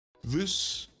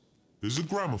This is a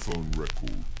gramophone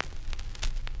record.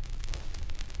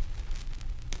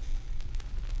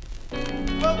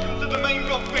 Welcome to the main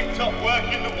rock big top work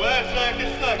in the Ware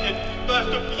Circus Circuit.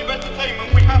 First up for your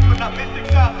entertainment, we have from that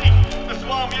mystic southeast, the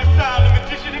swami of sound and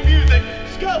magician of music,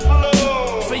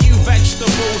 Scalpels! For you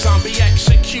vegetables, I'll be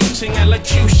executing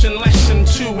elocution lesson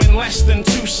 2 in less than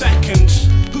 2 seconds.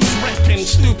 Who's repping?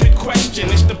 Stupid question.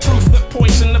 It's the proof that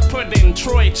poison the pudding.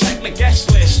 Troy, check the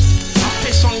guest list. I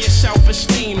piss on your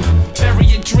self-esteem, bury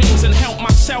your dreams and help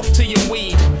myself to your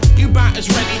weed. You about as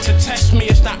ready to test me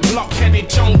as that block-headed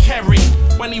John Kerry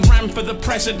when he ran for the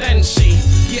presidency.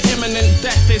 Your imminent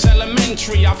death is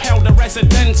elementary. I've held a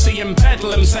residency in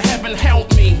Bedlam, so heaven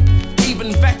help me.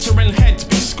 Even veteran heads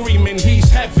be screaming he's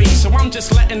heavy, so I'm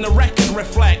just letting the record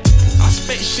reflect. I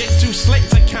spit shit too slick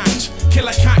to catch. Kill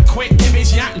a cat quick, give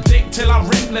his yak dick till I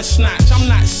rip the snatch. I'm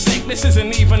that sick, this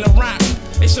isn't even a rap.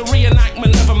 It's a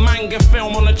reenactment of a manga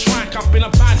film on a track. I've been a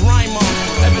bad rhymer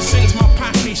ever since my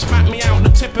pappy spat me out the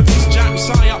tip of his Jap's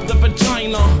eye up the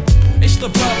vagina. It's the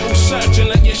verbal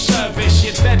surgeon at your service.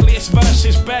 Your deadliest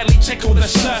verses barely tickle the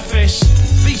surface.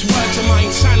 These words are my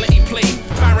insanity plea.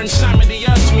 Baron Samedi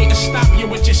urged me to stab you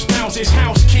with your spouse's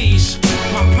house keys.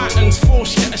 My patterns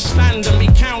force you to stand and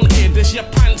be counted as your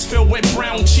pants fill with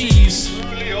brown cheese.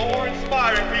 Truly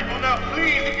awe-inspiring, people. Now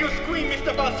please, if you're squeamish,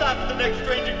 step outside for the next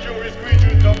strange and curious creature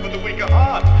and not for the weaker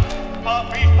heart.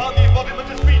 Part beast, part the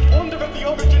embodiment of speech, wonder of the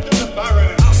origins of the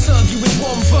Baron. I'll serve you with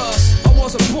one verse. I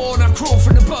wasn't born, I crawled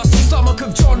from the busted stomach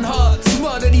of John Hurt. To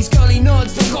murder these girly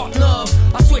nerds that got nerve.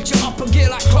 I switch it up a gear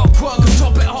like clockwork and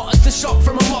drop it hot as the shock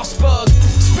from a Mossberg.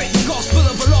 Spit the gospel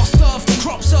of a lost earth. The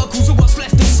crop circles are what's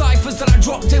left of ciphers that I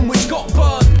dropped in which got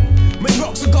burned. Make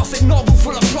rock's a gothic novel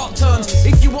full of plot turns.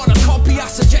 If you want a copy, I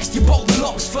suggest you bolt the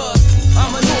locks first. I'm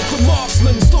an awkward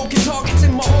marksman, stalking targets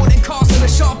in my haunted castle to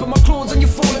sharpen my claws on your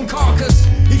fallen carcass.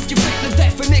 If you fit the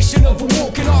definition of a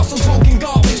walking arse, I'm talking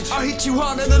garbage. I hit you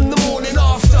harder than the morning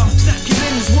after. Snap your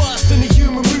limbs worse than a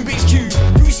human Rubik's Cube.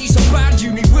 Brucey's so bad, you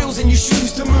need wheels in your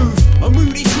shoes to move. A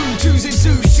moody crew, twos in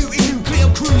zoos, shooting nuclear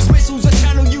crews. Missiles that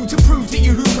channel you to prove to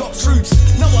you who got troops.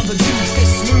 No other dude's this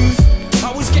smooth.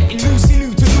 I was getting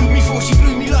Lucy-Lou to lose me before she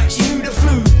blew me like she knew the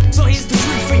flu. So here's the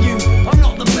truth for you, I'm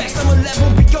not the best, I'm a level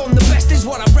beyond. The best is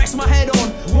what I rest my head on.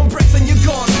 One breath and you're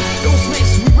gone. Those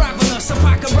Smiths, we ravenous. A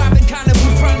pack of rabid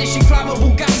cannibals brandishing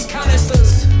flammable gas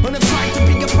canisters. And I've tried to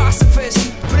be a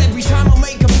pacifist, but every time I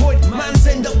make a point, mans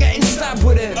end up getting stabbed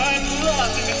with it. And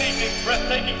last in this evening's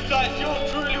breathtaking sights, yours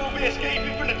truly will be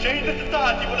escaping from the chains of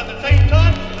society, while at the same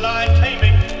time, lion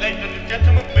taming. Ladies and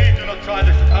gentlemen, please do not try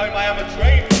this at home. I am a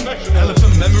trained professional.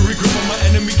 Elephant memory grip on my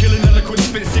enemy, killing eloquent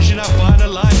spit, stitching out finer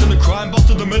lines on the crime boss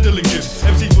of the meddling gifts.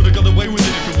 MCs would have got away with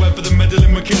it if it weren't for the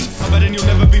meddling with kids. I bet you'll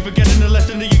never be forgetting the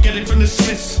lesson that you get it from the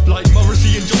Smiths. Like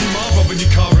Morrissey and Johnny Marr robbing your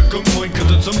car at gunpoint,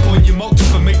 cause at some point you mocked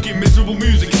for making miserable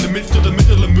music in the midst of the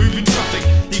middle of moving traffic.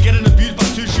 You're getting abused by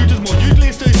 2 shooters more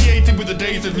usually associated with the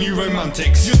days of new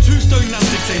romantics. You're 2 stone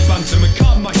antics, say bantam, and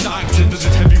can't match the accent as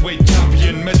this heavyweight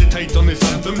champion. Meditate on this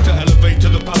anthem to elevate to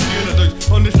the pantheon of those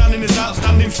understanding this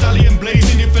outstanding stallion,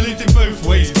 blazing your feelings in both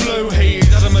ways. Blow haze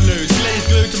out of my nose, glaze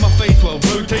glow to my face while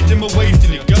rotating my waist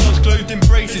in your girl's clothed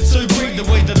embrace. It's so great the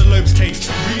way that the lobes taste.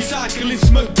 Recycling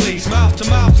smoke place, mouth to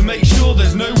mouth to make sure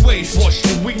there's no waste. Watch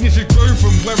the weaknesses grow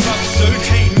from where I've sowed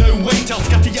hate. No weight, I'll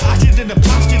scatter your ashes in the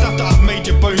pastures after I've made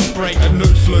your bones break. At no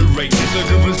slow rate, this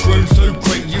circle has grown so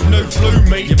great. You've no flow,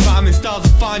 mate. Your rhyming styles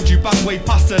will find you back way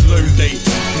past their loan date.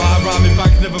 My rhyming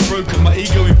bank's never broken. My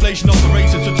ego inflation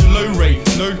operates at such a low rate.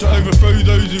 Known to overthrow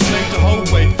those who claim to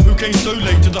hold weight, who came so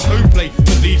late to the home plate.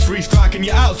 But these 3 striking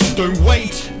you out, so don't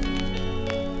wait.